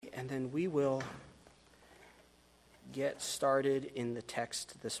and then we will get started in the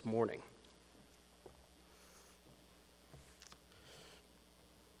text this morning.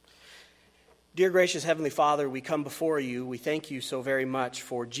 Dear gracious Heavenly Father, we come before you. We thank you so very much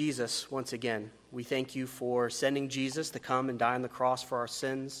for Jesus once again. We thank you for sending Jesus to come and die on the cross for our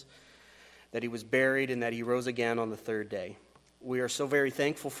sins, that he was buried and that he rose again on the third day. We are so very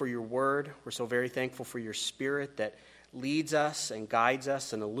thankful for your word. We're so very thankful for your Spirit that leads us and guides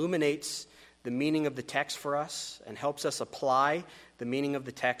us and illuminates the meaning of the text for us and helps us apply the meaning of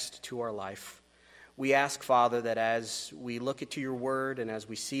the text to our life. We ask, Father, that as we look into your word and as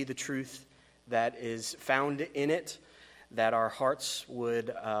we see the truth that is found in it, that our hearts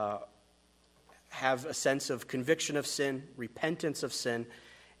would have a sense of conviction of sin, repentance of sin,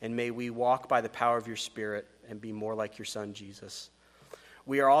 and may we walk by the power of your Spirit and be more like your Son, Jesus.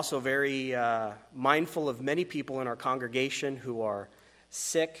 We are also very mindful of many people in our congregation who are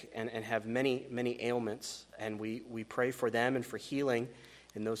sick and have many, many ailments, and we pray for them and for healing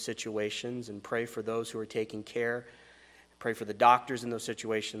in those situations and pray for those who are taking care. Pray for the doctors in those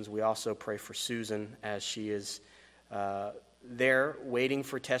situations. We also pray for Susan as she is there waiting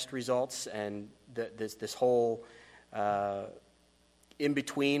for test results and this whole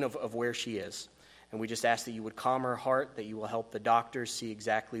in-between of where she is. And we just ask that you would calm her heart, that you will help the doctors see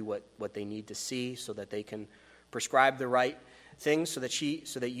exactly what they need to see so that they can prescribe the right things so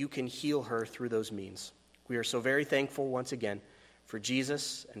that you can heal her through those means. We are so very thankful once again for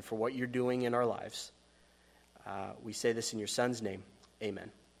Jesus and for what you're doing in our lives. We say this in your Son's name. Amen.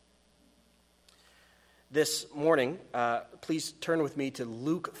 This morning, please turn with me to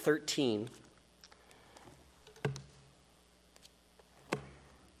Luke 13.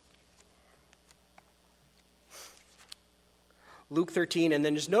 Luke 13, and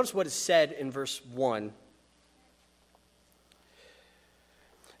then just notice what is said in verse 1.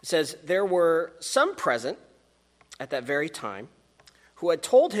 It says, "There were some present at that very time who had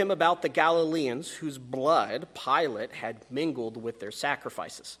told him about the Galileans whose blood Pilate had mingled with their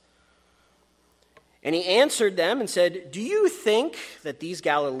sacrifices. And he answered them and said, 'Do you think that these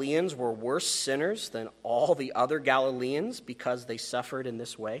Galileans were worse sinners than all the other Galileans because they suffered in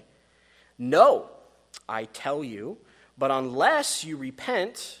this way? No, I tell you, but unless you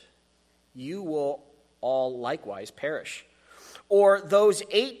repent, you will all likewise perish. Or those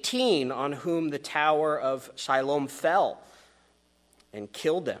 18 on whom the tower of Siloam fell and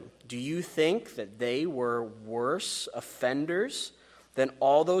killed them, do you think that they were worse offenders than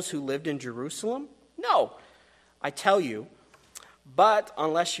all those who lived in Jerusalem? No, I tell you, but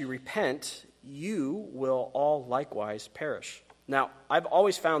unless you repent, you will all likewise perish.'" Now, I've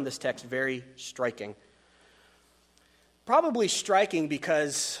always found this text very striking. Probably striking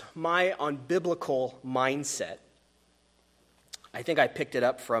because my unbiblical mindset, I think I picked it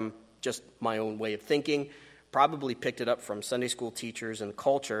up from just my own way of thinking, probably picked it up from Sunday school teachers and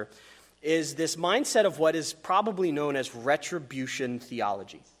culture, is this mindset of what is probably known as retribution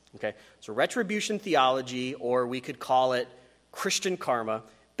theology. Okay, so retribution theology, or we could call it Christian karma,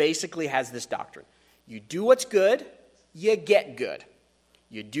 basically has this doctrine. You do what's good, you get good.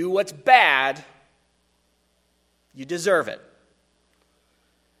 You do what's bad, you deserve it.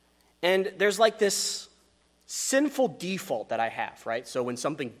 And there's like this sinful default that I have, right? So when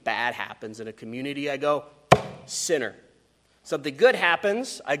something bad happens in a community, I go, sinner. Something good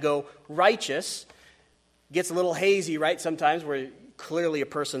happens, I go, righteous. Gets a little hazy, right, sometimes, where clearly a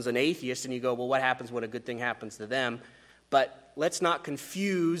person's an atheist, and you go, well, what happens when a good thing happens to them? But let's not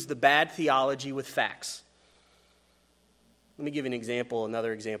confuse the bad theology with facts. Let me give you an example,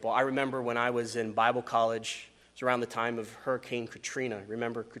 another example. I remember when I was in Bible college, it was around the time of Hurricane Katrina.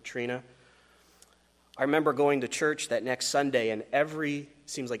 Remember Katrina? I remember going to church that next Sunday, and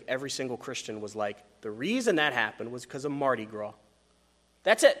seems like every single Christian was like, the reason that happened was because of Mardi Gras.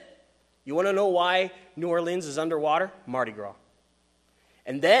 That's it. You want to know why New Orleans is underwater? Mardi Gras.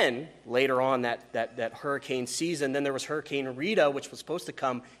 And then, later on that hurricane season, then there was Hurricane Rita, which was supposed to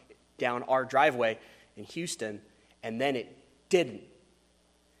come down our driveway in Houston, and then it didn't.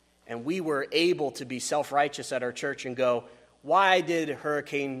 And we were able to be self-righteous at our church and go, why did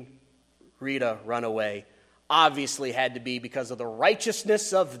Hurricane Rita run away? Obviously had to be because of the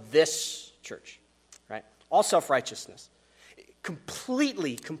righteousness of this church, right? All self-righteousness.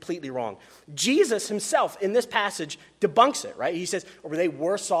 Completely wrong. Jesus himself in this passage debunks it, right? He says, were they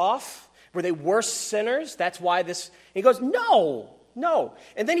worse off? Were they worse sinners? That's why this... And he goes, no.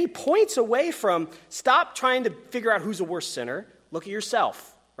 And then he points away from, stop trying to figure out who's a worse sinner. Look at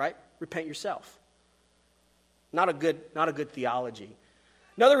yourself, right? Repent yourself. Not a good theology.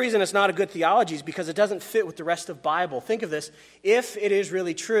 Another reason it's not a good theology is because it doesn't fit with the rest of the Bible. Think of this. If it is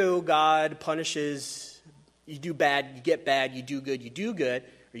really true, God punishes, you do bad, you get bad, you do good,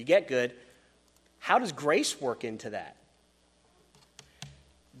 or you get good, how does grace work into that?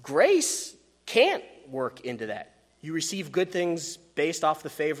 Grace can't work into that. You receive good things based off the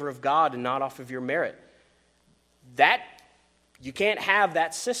favor of God and not off of your merit. That, you can't have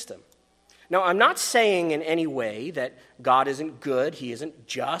that system. Now, I'm not saying in any way that God isn't good, he isn't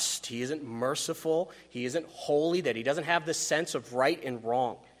just, he isn't merciful, he isn't holy, that he doesn't have this sense of right and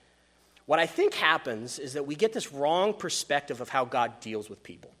wrong. What I think happens is that we get this wrong perspective of how God deals with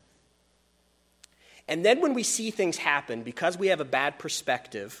people. And then when we see things happen, because we have a bad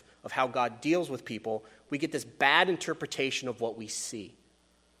perspective of how God deals with people, we get this bad interpretation of what we see.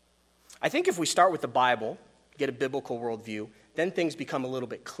 I think if we start with the Bible, get a biblical worldview, then things become a little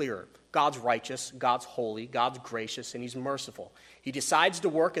bit clearer. God's righteous, God's holy, God's gracious, and he's merciful. He decides to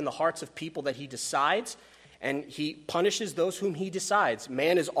work in the hearts of people that he decides, and he punishes those whom he decides.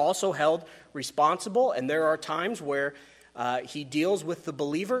 Man is also held responsible, and there are times where he deals with the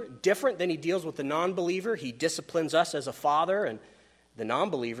believer different than he deals with the non-believer. He disciplines us as a father, and the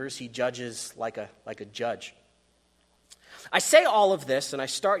non-believers he judges like a judge. I say all of this, and I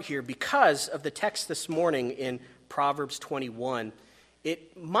start here because of the text this morning in Proverbs 21.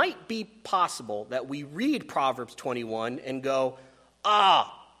 It might be possible that we read Proverbs 21 and go,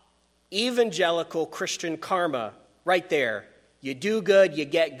 evangelical Christian karma, right there. You do good, you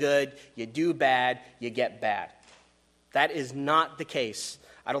get good. You do bad, you get bad. That is not the case.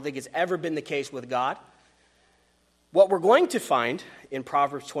 I don't think it's ever been the case with God. What we're going to find in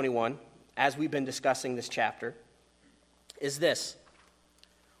Proverbs 21, as we've been discussing this chapter, is this.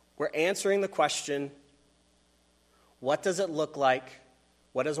 We're answering the question, what does it look like?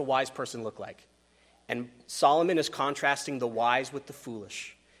 What does a wise person look like? And Solomon is contrasting the wise with the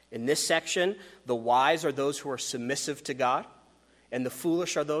foolish. In this section, the wise are those who are submissive to God, and the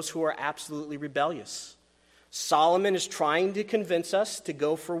foolish are those who are absolutely rebellious. Solomon is trying to convince us to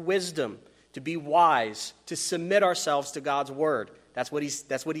go for wisdom, to be wise, to submit ourselves to God's word. That's what he's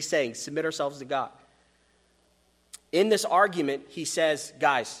saying, submit ourselves to God. In this argument, he says,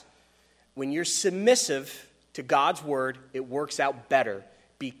 guys, when you're submissive to God's word, it works out better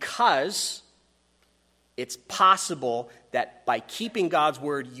because it's possible that by keeping God's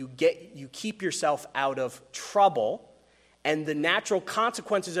word, you keep yourself out of trouble, and the natural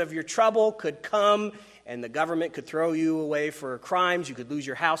consequences of your trouble could come, and the government could throw you away for crimes. You could lose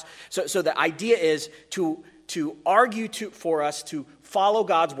your house. So the idea is to argue for us to follow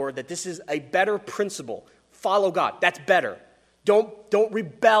God's word, that this is a better principle. Follow God. That's better. Don't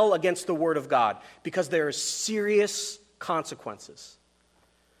rebel against the word of God because there are serious consequences.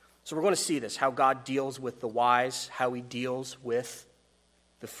 So we're going to see this, how God deals with the wise, how he deals with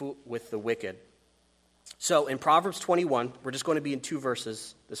the wicked. So in Proverbs 21, we're just going to be in 2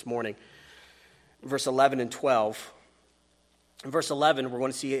 verses this morning, verse 11 and 12. In verse 11, we're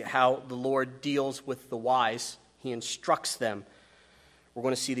going to see how the Lord deals with the wise. He instructs them. We're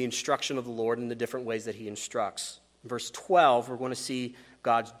going to see the instruction of the Lord in the different ways that he instructs. In verse 12, we're going to see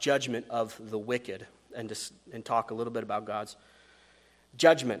God's judgment of the wicked and talk a little bit about God's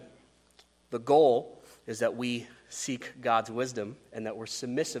judgment. The goal is that we seek God's wisdom and that we're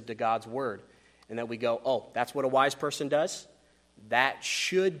submissive to God's word and that we go, that's what a wise person does? That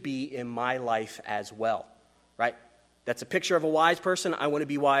should be in my life as well, right? That's a picture of a wise person. I want to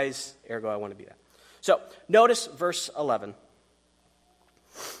be wise, ergo I want to be that. So notice verse 11. It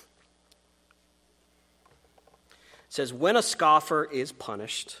says, when a scoffer is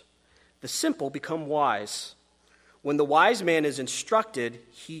punished, the simple become wise. When the wise man is instructed,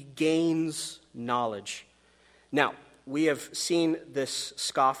 he gains knowledge. Now, we have seen this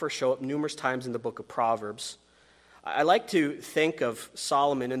scoffer show up numerous times in the book of Proverbs. I like to think of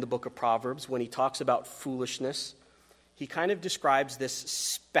Solomon in the book of Proverbs when he talks about foolishness. He kind of describes this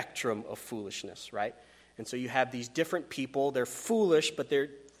spectrum of foolishness, right? And so you have these different people. They're foolish, but they're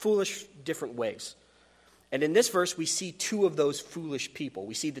foolish different ways. And in this verse, we see 2 of those foolish people.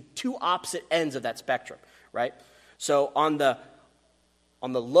 We see the 2 opposite ends of that spectrum, right? So on the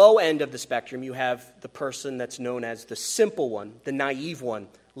low end of the spectrum, you have the person that's known as the simple one, the naive one,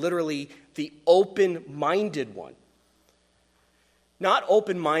 literally the open-minded one. Not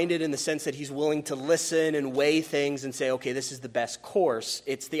open-minded in the sense that he's willing to listen and weigh things and say, okay, this is the best course.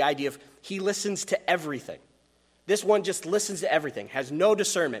 It's the idea of he listens to everything. This one just listens to everything, has no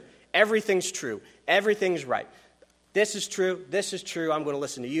discernment. Everything's true. Everything's right. This is true. This is true. I'm going to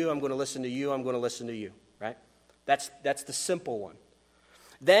listen to you. I'm going to listen to you. I'm going to listen to you, right? That's the simple one.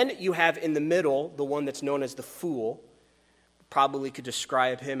 Then you have in the middle the one that's known as the fool. probably could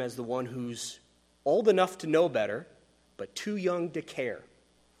describe him as the one who's old enough to know better, but too young to care.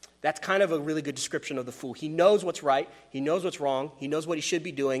 That's kind of a really good description of the fool. He knows what's right, he knows what's wrong, he knows what he should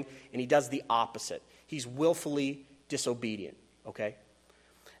be doing, and he does the opposite. He's willfully disobedient, okay?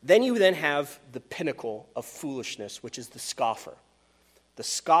 Then you have the pinnacle of foolishness, which is the scoffer. The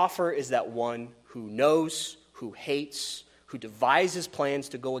scoffer is that one who knows, who hates, who devises plans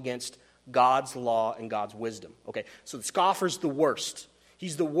to go against God's law and God's wisdom. Okay, so the scoffer's the worst.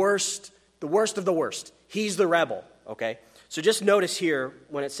 He's the worst of the worst. He's the rebel, okay? So just notice here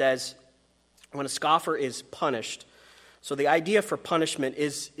when it says, when a scoffer is punished, so the idea for punishment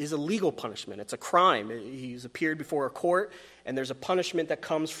is a legal punishment. It's a crime. He's appeared before a court, and there's a punishment that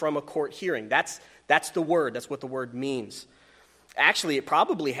comes from a court hearing. That's the word. That's what the word means. Actually, it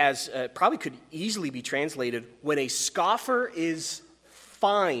probably could easily be translated when a scoffer is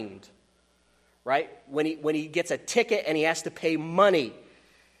fined, right? When he gets a ticket and he has to pay money.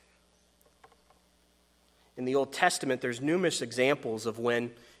 In the Old Testament, there's numerous examples of when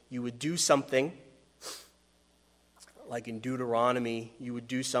you would do something, like in Deuteronomy, you would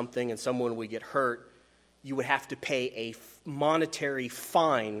do something and someone would get hurt, you would have to pay a monetary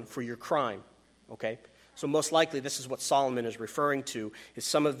fine for your crime, okay? So most likely this is what Solomon is referring to, is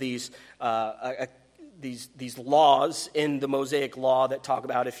some of these laws in the Mosaic Law that talk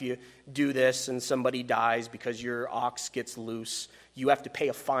about if you do this and somebody dies because your ox gets loose, you have to pay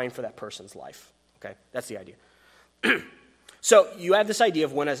a fine for that person's life. Okay, that's the idea. So you have this idea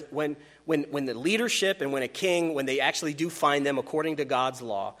of when the leadership and when a king, when they actually do fine them according to God's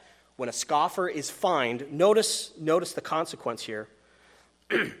law, when a scoffer is fined, notice the consequence here.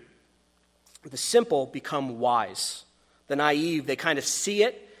 The simple become wise. The naive, they kind of see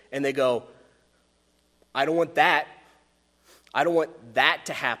it and they go, I don't want that. I don't want that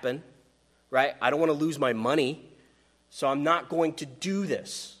to happen, right? I don't want to lose my money, so I'm not going to do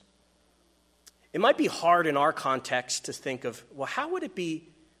this. It might be hard in our context to think of, well, how would it be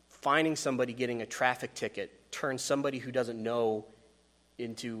finding somebody getting a traffic ticket turn somebody who doesn't know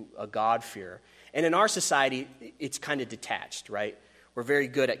into a God-fearer? And in our society, it's kind of detached, right? We're very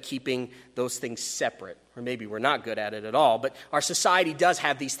good at keeping those things separate. Or maybe we're not good at it at all. But our society does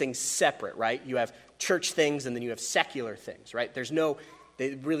have these things separate, right? You have church things and then you have secular things, right?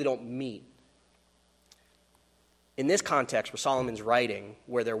 They really don't meet. In this context where Solomon's writing,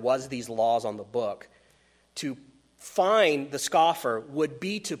 where there was these laws on the book, to fine the scoffer would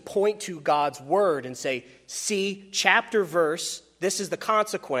be to point to God's word and say, see, chapter, verse, this is the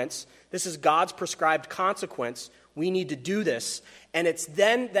consequence. This is God's prescribed consequence. We need to do this. And it's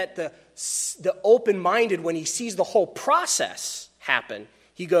then that the open-minded, when he sees the whole process happen,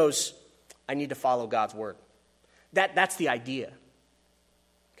 he goes, I need to follow God's word. That's the idea.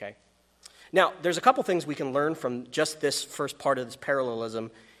 Okay? Now, there's a couple things we can learn from just this first part of this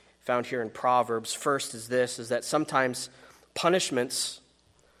parallelism found here in Proverbs. First is that sometimes punishments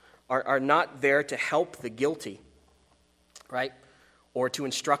are not there to help the guilty, right? Or to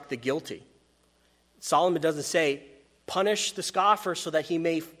instruct the guilty. Solomon doesn't say, punish the scoffer so that he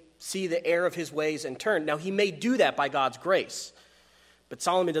may see the error of his ways and turn. Now, he may do that by God's grace, but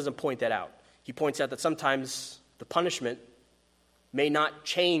Solomon doesn't point that out. He points out that sometimes the punishment may not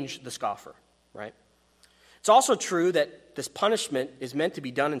change the scoffer, right? It's also true that this punishment is meant to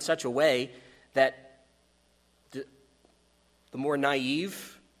be done in such a way that the more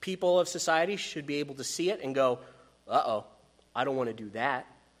naive people of society should be able to see it and go, uh-oh, I don't want to do that,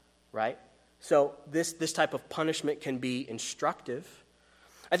 right? So this type of punishment can be instructive.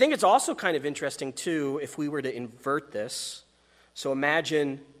 I think it's also kind of interesting, too, if we were to invert this. So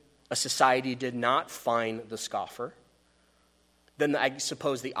imagine a society did not fine the scoffer. Then I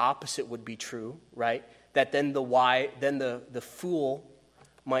suppose the opposite would be true, right? That then the fool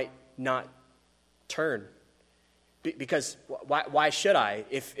might not turn. Because why should I?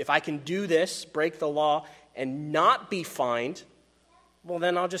 If I can do this, break the law, and not be fined, well,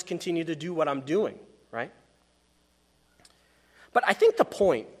 then I'll just continue to do what I'm doing, right? But I think the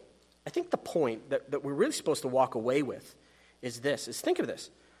point that we're really supposed to walk away with is think of this,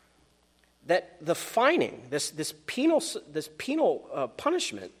 that the fining, this penal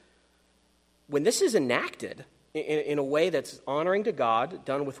punishment, when this is enacted in a way that's honoring to God,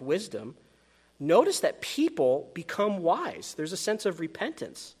 done with wisdom, notice that people become wise. There's a sense of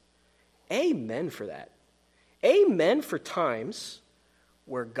repentance. Amen for that. Amen for times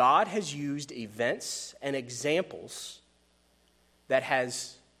where God has used events and examples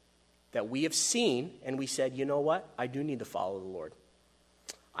that we have seen, and we said, you know what? I do need to follow the Lord.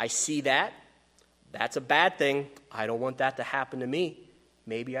 I see that. That's a bad thing. I don't want that to happen to me.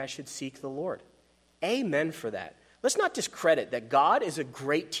 Maybe I should seek the Lord. Amen for that. let's not discredit that God is a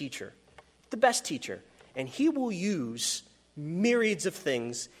great teacher, the best teacher, and he will use myriads of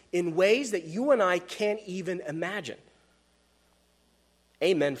things in ways that you and I can't even imagine.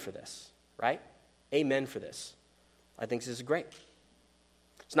 Amen for this, right? Amen for this. I think this is great.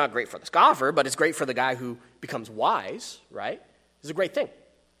 It's not great for the scoffer, but it's great for the guy who becomes wise, right? It's a great thing.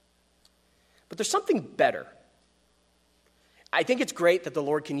 But there's something better. I think it's great that the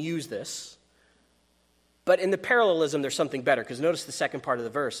Lord can use this, but in the parallelism, there's something better, because notice the second part of the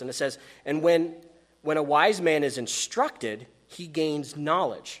verse, and it says, and when a wise man is instructed, he gains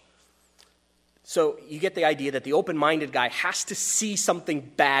knowledge. So you get the idea that the open-minded guy has to see something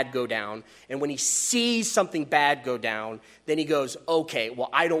bad go down, and when he sees something bad go down, then he goes, okay, well,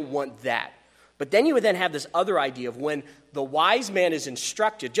 I don't want that. But then you would then have this other idea of when the wise man is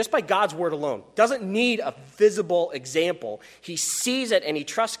instructed, just by God's word alone, doesn't need a visible example. He sees it and he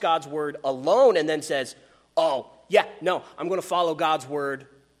trusts God's word alone and then says, oh, yeah, no, I'm going to follow God's word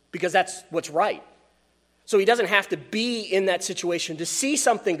because that's what's right. So he doesn't have to be in that situation to see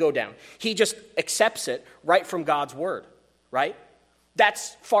something go down. He just accepts it right from God's word, right?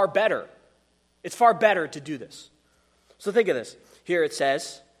 That's far better. It's far better to do this. So think of this. Here it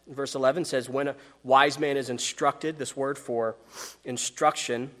says, verse 11 says, when a wise man is instructed, this word for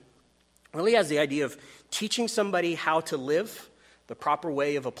instruction really has the idea of teaching somebody how to live, the proper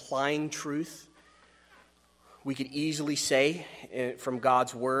way of applying truth. We could easily say from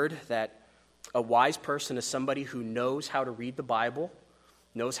God's word that a wise person is somebody who knows how to read the Bible,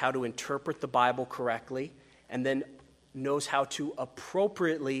 knows how to interpret the Bible correctly, and then knows how to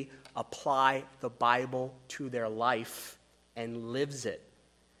appropriately apply the Bible to their life and lives it.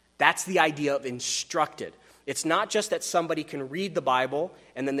 That's the idea of instructed. It's not just that somebody can read the Bible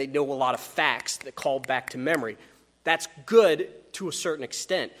and then they know a lot of facts that call back to memory. That's good to a certain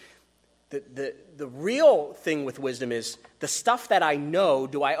extent. The real thing with wisdom is the stuff that I know,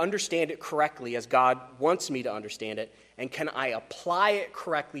 do I understand it correctly as God wants me to understand it? And can I apply it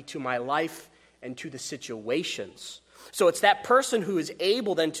correctly to my life and to the situations? So it's that person who is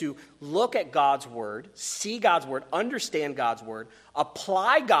able then to look at God's word, see God's word, understand God's word,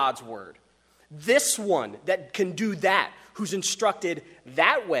 apply God's word. This one that can do that, who's instructed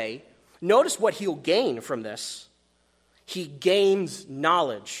that way, notice what he'll gain from this. He gains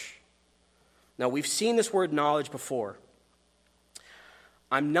knowledge. Now, we've seen this word knowledge before.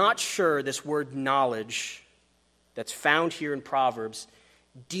 I'm not sure this word knowledge that's found here in Proverbs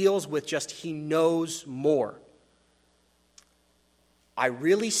deals with just he knows more. I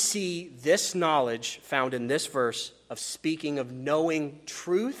really see this knowledge found in this verse of speaking of knowing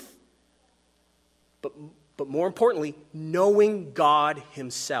truth, but more importantly, knowing God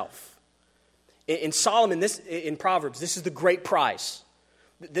himself. In Solomon, in Proverbs, this is the great prize.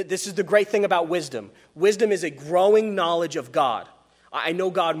 This is the great thing about wisdom. Wisdom is a growing knowledge of God. I know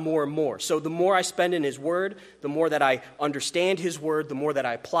God more and more. So the more I spend in his word, the more that I understand his word, the more that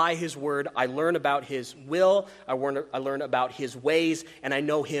I apply his word, I learn about his will, I learn about his ways, and I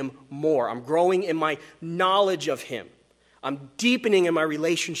know him more. I'm growing in my knowledge of him. I'm deepening in my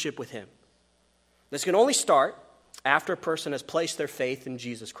relationship with him. This can only start after a person has placed their faith in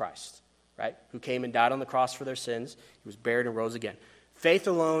Jesus Christ, right? Who came and died on the cross for their sins. He was buried and rose again. Faith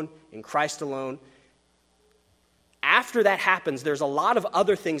alone, in Christ alone. After that happens, there's a lot of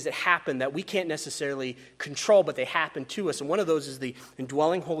other things that happen that we can't necessarily control, but they happen to us. And one of those is the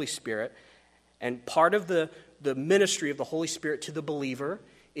indwelling Holy Spirit. And part of the ministry of the Holy Spirit to the believer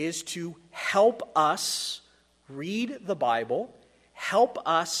is to help us read the Bible, help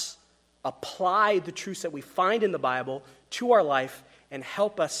us apply the truths that we find in the Bible to our life, and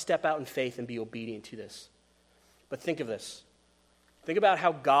help us step out in faith and be obedient to this. But think of this. Think about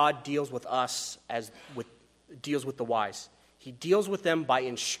how God deals with us deals with the wise. He deals with them by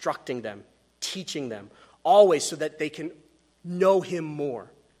instructing them, teaching them, always so that they can know him more.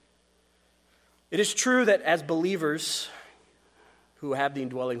 It is true that as believers who have the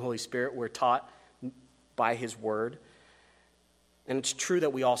indwelling Holy Spirit, we're taught by his word. And it's true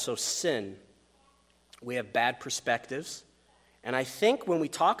that we also sin. We have bad perspectives. And I think when we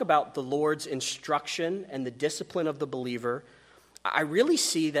talk about the Lord's instruction and the discipline of the believer, I really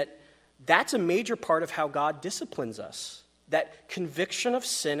see that that's a major part of how God disciplines us. That conviction of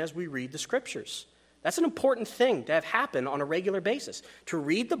sin as we read the scriptures. That's an important thing to have happen on a regular basis. To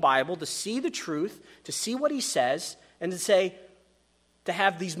read the Bible, to see the truth, to see what he says, and to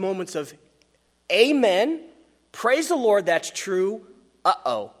have these moments of, amen, praise the Lord, that's true,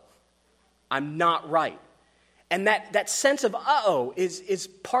 uh-oh, I'm not right. And that sense of uh-oh is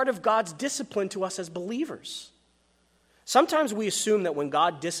part of God's discipline to us as believers. Sometimes we assume that when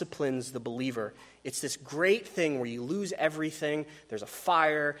God disciplines the believer, It's this great thing where you lose everything. There's a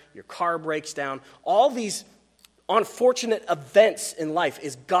fire, your car breaks down. All these unfortunate events in life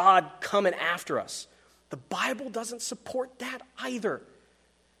is God coming after us. The Bible doesn't support that either.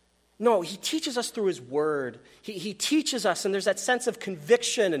 No, he teaches us through his word. He teaches us, and there's that sense of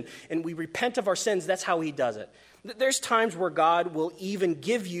conviction, and we repent of our sins. That's how he does it. There's times where God will even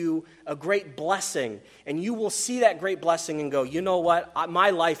give you a great blessing, and you will see that great blessing and go, you know what?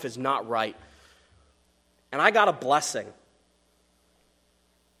 My life is not right, and I got a blessing.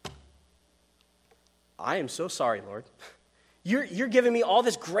 I am so sorry, Lord. You're giving me all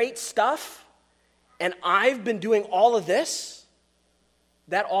this great stuff, and I've been doing all of this?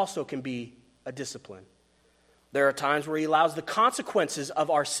 That also can be a discipline. There are times where he allows the consequences of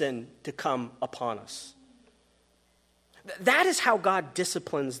our sin to come upon us. That is how God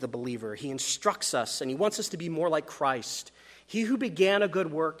disciplines the believer. He instructs us, and he wants us to be more like Christ. He who began a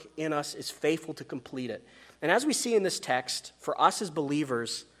good work in us is faithful to complete it. And as we see in this text, for us as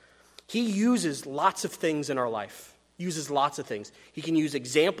believers, he uses lots of things in our life. Uses lots of things. He can use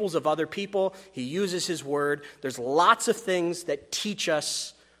examples of other people. He uses his word. There's lots of things that teach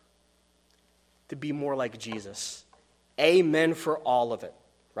us to be more like Jesus. Amen for all of it,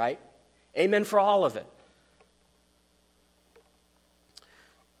 right? Amen for all of it.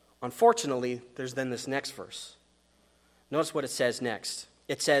 Unfortunately, there's then this next verse. Notice what it says next.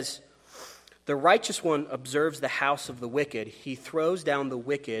 It says, "The righteous one observes the house of the wicked. He throws down the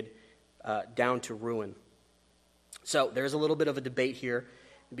wicked down to ruin." So there's a little bit of a debate here,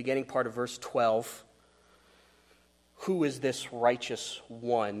 the beginning part of verse 12. Who is this righteous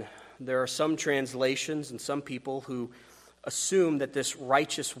one? There are some translations and some people who assume that this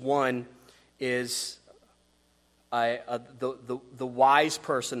righteous one is the wise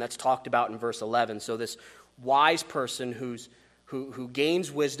person that's talked about in verse 11. So this wise person who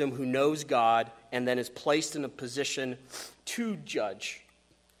gains wisdom, who knows God, and then is placed in a position to judge,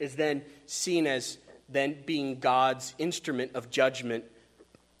 is then seen as then being God's instrument of judgment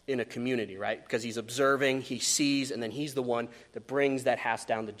in a community, right? Because he's observing, he sees, and then he's the one that brings that house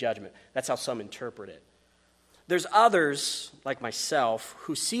down to judgment. That's how some interpret it. There's others, like myself,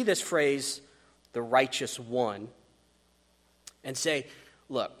 who see this phrase, the righteous one, and say,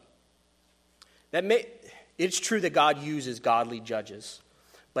 look, it's true that God uses godly judges,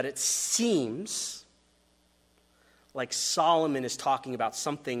 but it seems like Solomon is talking about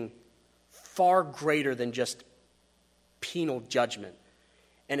something far greater than just penal judgment.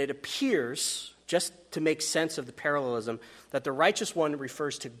 And it appears, just to make sense of the parallelism, that the righteous one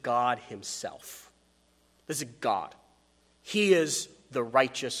refers to God himself. This is God. He is the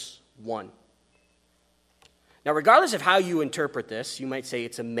righteous one. Now, regardless of how you interpret this, you might say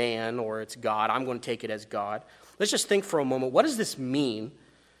it's a man or it's God. I'm going to take it as God. Let's just think for a moment, what does this mean?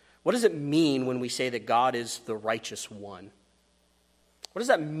 What does it mean when we say that God is the righteous one? What does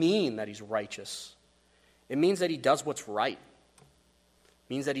that mean that he's righteous? It means that he does what's right. It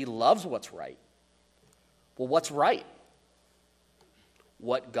means that he loves what's right. Well, what's right?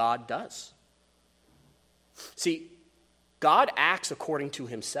 What God does. See, God acts according to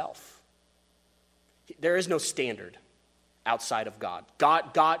himself. There is no standard outside of God.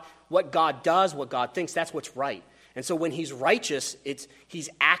 What God does, what God thinks, that's what's right. And so when he's righteous, he's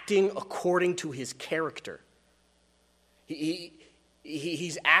acting according to his character.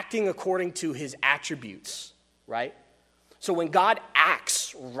 He's acting according to his attributes, right? So when God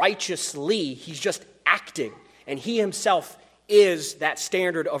acts righteously, he's just acting. And he himself is that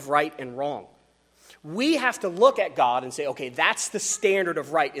standard of right and wrong. We have to look at God and say, okay, that's the standard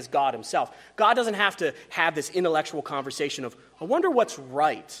of right, is God himself. God doesn't have to have this intellectual conversation of, I wonder what's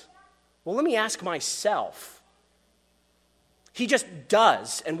right. Well, let me ask myself. He just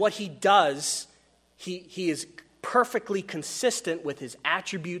does. And what he does, he is perfectly consistent with his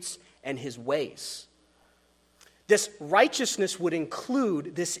attributes and his ways. This righteousness would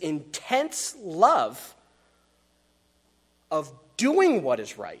include this intense love of doing what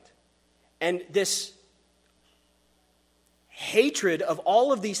is right, and this hatred of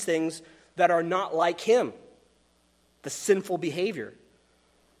all of these things that are not like him, the sinful behavior.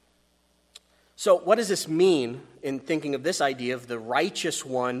 So what does this mean in thinking of this idea of the righteous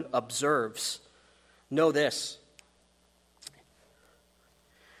one observes? Know this.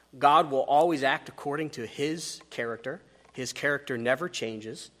 God will always act according to his character. His character never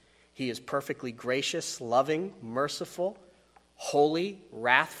changes. He is perfectly gracious, loving, merciful, holy,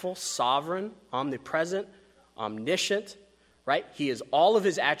 wrathful, sovereign, omnipresent, omniscient, right? He is all of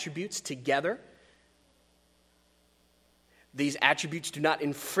his attributes together. These attributes do not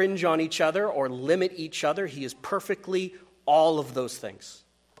infringe on each other or limit each other. He is perfectly all of those things.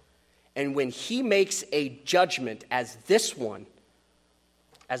 And when he makes a judgment as this one,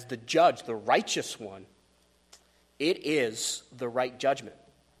 as the judge, the righteous one, it is the right judgment.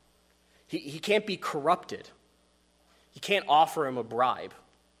 He can't be corrupted. You can't offer him a bribe.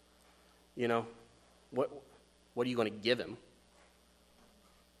 You know, what are you going to give him?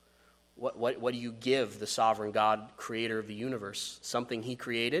 What do you give the sovereign God, creator of the universe? Something he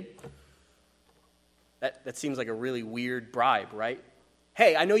created? That seems like a really weird bribe, right?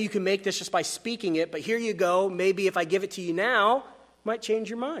 Hey, I know you can make this just by speaking it, but here you go. Maybe if I give it to you now, it might change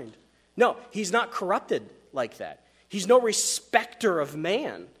your mind. No, he's not corrupted like that. He's no respecter of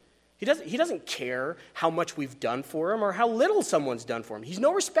man. He doesn't care how much we've done for him or how little someone's done for him. He's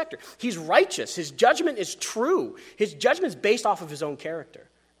no respecter. He's righteous. His judgment is true. His judgment is based off of his own character,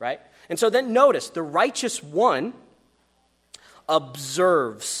 right? And so then notice, the righteous one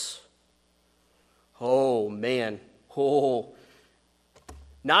observes. Oh, man. Oh.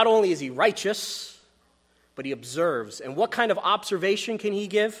 Not only is he righteous, but he observes. And what kind of observation can he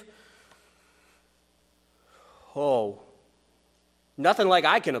give? Oh, nothing like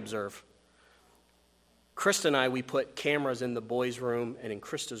I can observe. Krista and I, we put cameras in the boys' room and in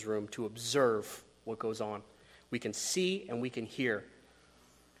Krista's room to observe what goes on. We can see and we can hear.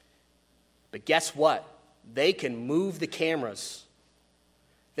 But guess what? They can move the cameras.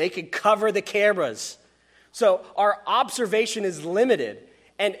 They can cover the cameras. So our observation is limited.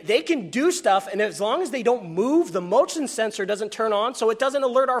 And they can do stuff, and as long as they don't move, the motion sensor doesn't turn on, so it doesn't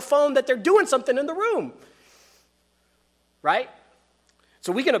alert our phone that they're doing something in the room. Right?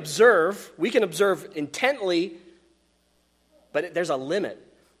 So we can observe intently, but there's a limit.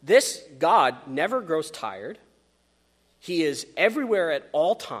 This God never grows tired. He is everywhere at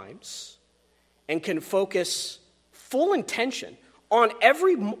all times and can focus full intention on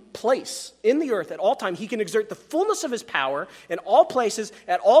every place in the earth at all time. He can exert the fullness of his power in all places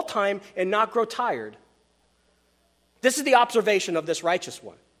at all time and not grow tired. This is the observation of this righteous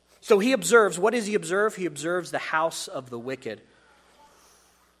one. So he observes. What does he observe? He observes the house of the wicked.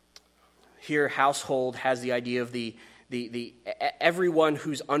 Here, household has the idea of the everyone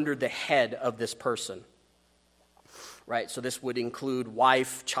who's under the head of this person. Right? So this would include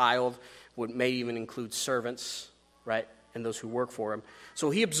wife, child, may even include servants, right? And those who work for him.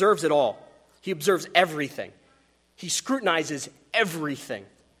 So he observes it all. He observes everything. He scrutinizes everything.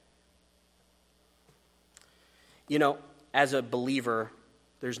 You know, as a believer,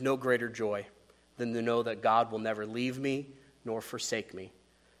 there's no greater joy than to know that God will never leave me nor forsake me.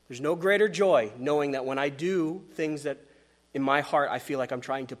 There's no greater joy knowing that when I do things that in my heart I feel like I'm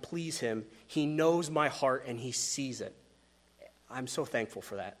trying to please him, he knows my heart and he sees it. I'm so thankful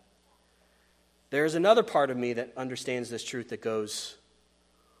for that. There's another part of me that understands this truth that goes,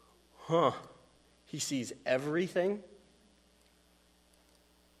 he sees everything.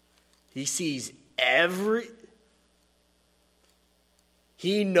 He sees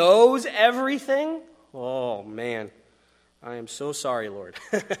he knows everything. Oh, man. I am so sorry, Lord.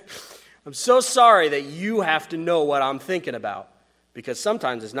 I'm so sorry that you have to know what I'm thinking about, because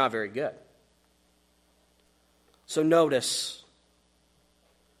sometimes it's not very good. So notice,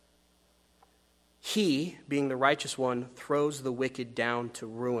 he, being the righteous one, throws the wicked down to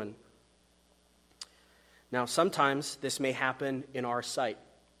ruin. Now, sometimes this may happen in our sight,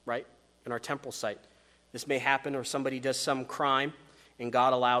 right? In our temporal sight. This may happen, or somebody does some crime, and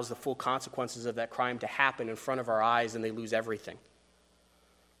God allows the full consequences of that crime to happen in front of our eyes, and they lose everything.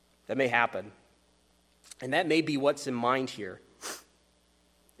 That may happen. And that may be what's in mind here.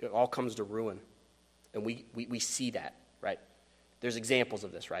 It all comes to ruin. And we see that, right? There's examples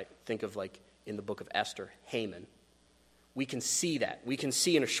of this, right? Think of like in the book of Esther, Haman. We can see that. We can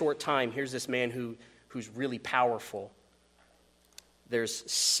see in a short time, here's this man who's really powerful. There's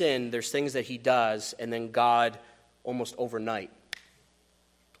sin, there's things that he does, and then God, almost overnight,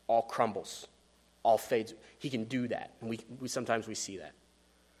 all crumbles, all fades. He can do that, and we sometimes we see that.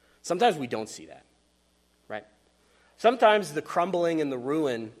 Sometimes we don't see that, right? Sometimes the crumbling and the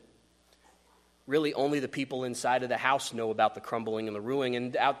ruin, really only the people inside of the house know about the crumbling and the ruin,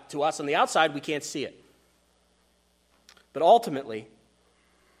 and out to us on the outside, we can't see it. But ultimately,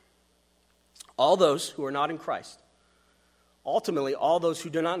 all those who are not in Christ, ultimately all those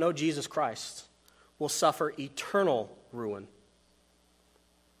who do not know Jesus Christ, will suffer eternal ruin.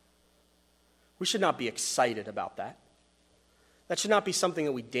 We should not be excited about that. That should not be something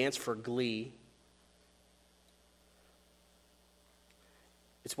that we dance for glee.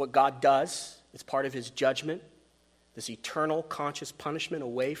 It's what God does. It's part of his judgment, this eternal conscious punishment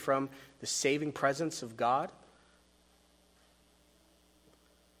away from the saving presence of God.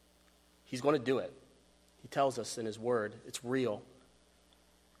 He's going to do it. He tells us in his word. It's real.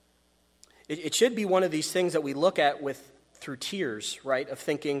 It should be one of these things that we look at through tears, right, of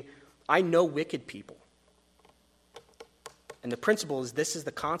thinking, I know wicked people. And the principle is this is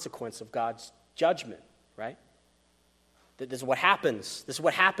the consequence of God's judgment, right? This is what happens. This is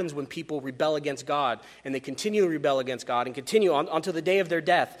what happens when people rebel against God, and they continue to rebel against God and continue on until the day of their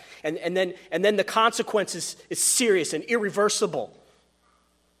death. And then the consequence is serious and irreversible.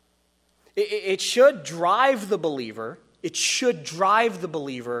 It should drive the believer. It should drive the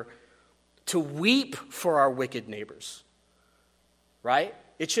believer to weep for our wicked neighbors, right?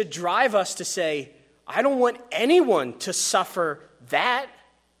 It should drive us to say, I don't want anyone to suffer that.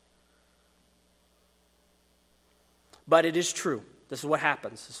 But it is true. This is what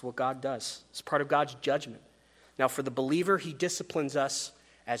happens. This is what God does. It's part of God's judgment. Now, for the believer, he disciplines us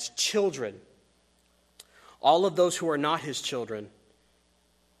as children. All of those who are not his children,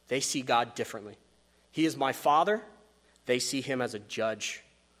 they see God differently. He is my Father. They see him as a judge.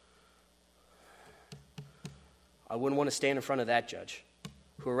 I wouldn't want to stand in front of that judge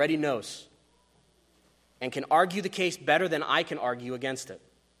who already knows and can argue the case better than I can argue against it.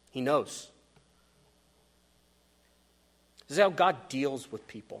 He knows. This is how God deals with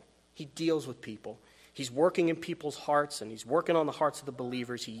people. He deals with people. He's working in people's hearts, and he's working on the hearts of the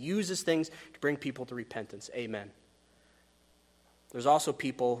believers. He uses things to bring people to repentance. Amen. There's also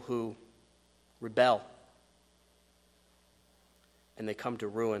people who rebel, and they come to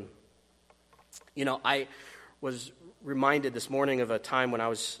ruin. You know, I was reminded this morning of a time when I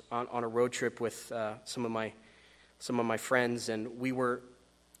was on a road trip with some of my friends, and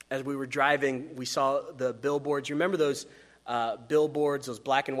as we were driving, we saw the billboards. You remember those billboards, those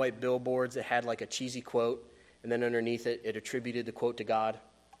black and white billboards that had like a cheesy quote, and then underneath it attributed the quote to God?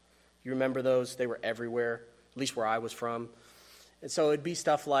 You remember those? They were everywhere, at least where I was from. And so it'd be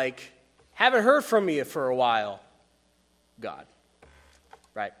stuff like, haven't heard from you for a while, God,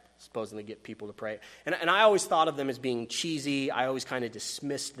 right? Supposedly get people to pray. And I always thought of them as being cheesy. I always kind of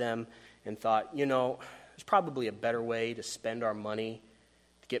dismissed them and thought, there's probably a better way to spend our money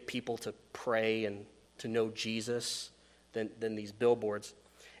to get people to pray and to know Jesus than these billboards.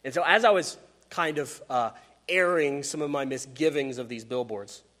 And so as I was kind of airing some of my misgivings of these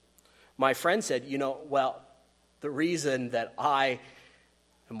billboards, my friend said, the reason that I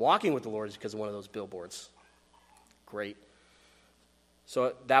am walking with the Lord is because of one of those billboards. Great.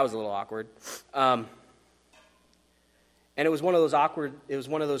 So that was a little awkward. And it was one of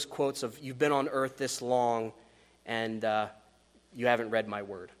those quotes of, you've been on earth this long and you haven't read my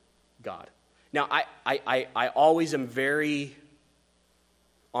word, God. Now, I always am very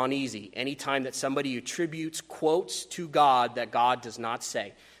uneasy anytime that somebody attributes quotes to God that God does not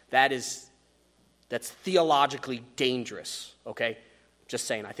say. That's theologically dangerous, okay? Just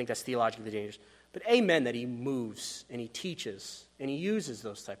saying, I think that's theologically dangerous. But amen that he moves and he teaches and he uses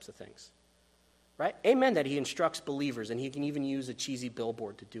those types of things, right? Amen that he instructs believers and he can even use a cheesy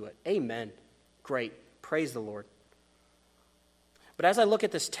billboard to do it. Amen. Great. Praise the Lord. But as I look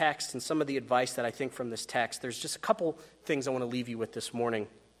at this text and some of the advice that I think from this text, there's just a couple things I want to leave you with this morning.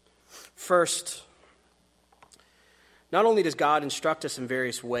 First, not only does God instruct us in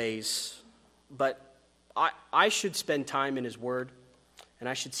various ways, but I should spend time in his word, and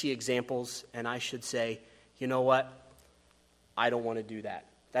I should see examples, and I should say, you know what? I don't want to do that.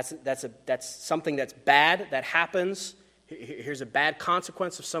 That's something that's bad that happens. Here's a bad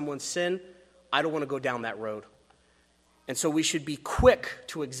consequence of someone's sin. I don't want to go down that road. And so we should be quick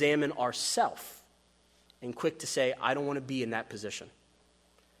to examine ourselves and quick to say, I don't want to be in that position.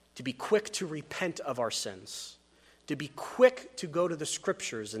 To be quick to repent of our sins. To be quick to go to the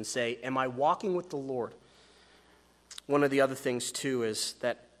scriptures and say, am I walking with the Lord? One of the other things, too, is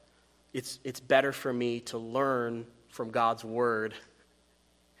that it's better for me to learn from God's word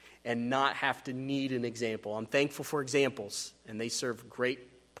and not have to need an example. I'm thankful for examples, and they serve great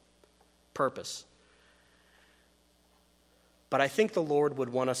purpose. But I think the Lord would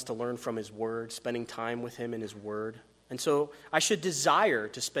want us to learn from his word, spending time with him in his word. And so I should desire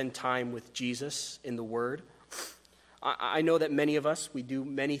to spend time with Jesus in the word. I know that many of us, we do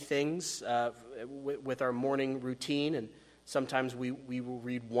many things with our morning routine, and sometimes we will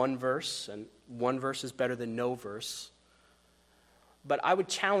read one verse, and one verse is better than no verse. But I would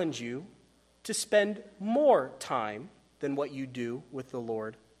challenge you to spend more time than what you do with the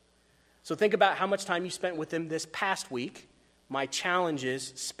Lord. So think about how much time you spent with him this past week. My challenge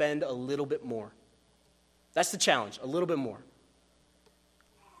is spend a little bit more. That's the challenge, a little bit more.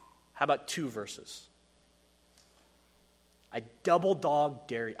 How about 2 verses? I double dog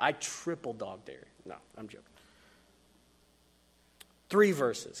dare you. I triple dog dare you. No, I'm joking. 3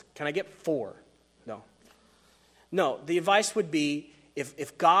 verses. Can I get 4? No. No, the advice would be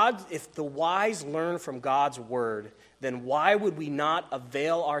if the wise learn from God's word, then why would we not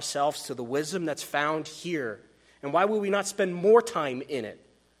avail ourselves to the wisdom that's found here? And why would we not spend more time in it?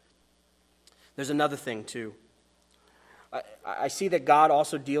 There's another thing, too. I see that God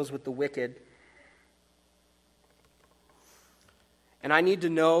also deals with the wicked. And I need to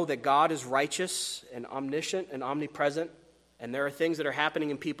know that God is righteous and omniscient and omnipresent. And there are things that are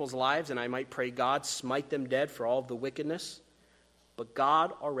happening in people's lives, and I might pray, God, smite them dead for all of the wickedness. But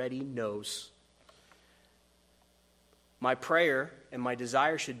God already knows. My prayer and my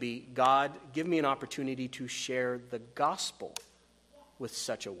desire should be, God, give me an opportunity to share the gospel with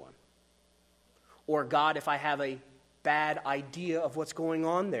such a one. Or God, if I have a bad idea of what's going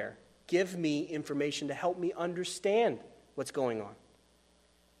on there, give me information to help me understand what's going on.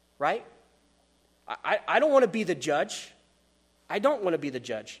 Right? I don't want to be the judge. I don't want to be the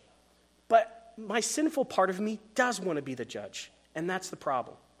judge. But my sinful part of me does want to be the judge. And that's the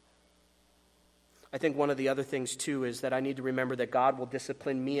problem. I think one of the other things, too, is that I need to remember that God will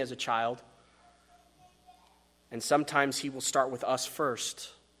discipline me as a child. And sometimes he will start with us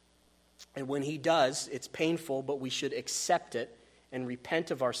first. And when he does, it's painful, but we should accept it and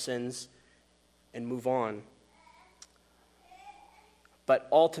repent of our sins and move on. But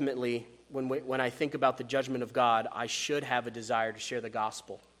ultimately, when I think about the judgment of God, I should have a desire to share the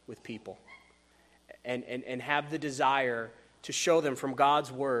gospel with people. And have the desire to show them from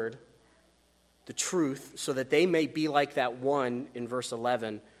God's word the truth, so that they may be like that one in verse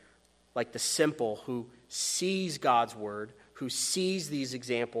 11, like the simple who sees God's word, who sees these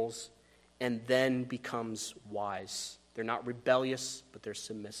examples, and then becomes wise. They're not rebellious, but they're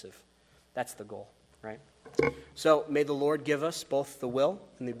submissive. That's the goal, right? So may the Lord give us both the will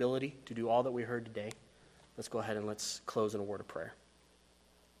and the ability to do all that we heard today. Let's go ahead and let's close in a word of prayer.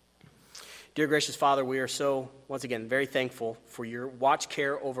 Dear gracious Father, we are so, once again, very thankful for your watch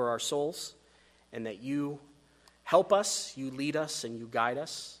care over our souls, and that you help us, you lead us, and you guide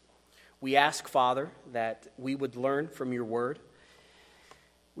us. We ask, Father, that we would learn from your word.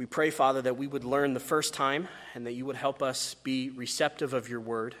 We pray, Father, that we would learn the first time, and that you would help us be receptive of your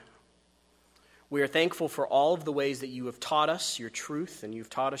word. We are thankful for all of the ways that you have taught us your truth, and you've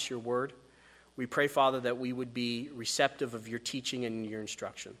taught us your word. We pray, Father, that we would be receptive of your teaching and your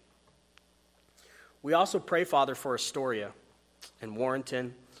instruction. We also pray, Father, for Astoria and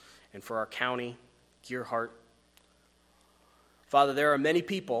Warrenton, and for our county, Gearhart. Father, there are many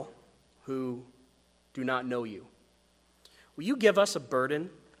people who do not know you. Will you give us a burden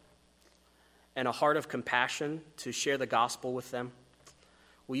and a heart of compassion to share the gospel with them?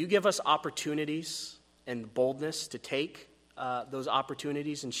 Will you give us opportunities and boldness to take those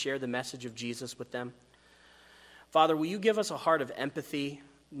opportunities and share the message of Jesus with them? Father, will you give us a heart of empathy,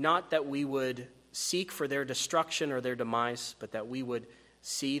 not that we would seek for their destruction or their demise, but that we would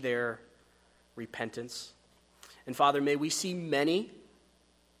see their repentance. And Father, may we see many,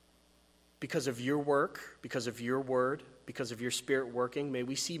 because of your work, because of your word, because of your Spirit working, may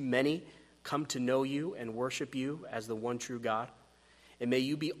we see many come to know you and worship you as the one true God. And may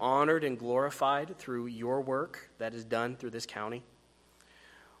you be honored and glorified through your work that is done through this county.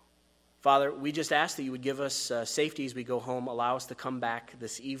 Father, we just ask that you would give us safety as we go home. Allow us to come back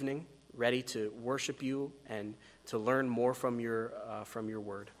this evening ready to worship you and to learn more from your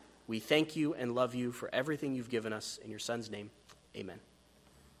word. We thank you and love you for everything you've given us. In your Son's name, amen.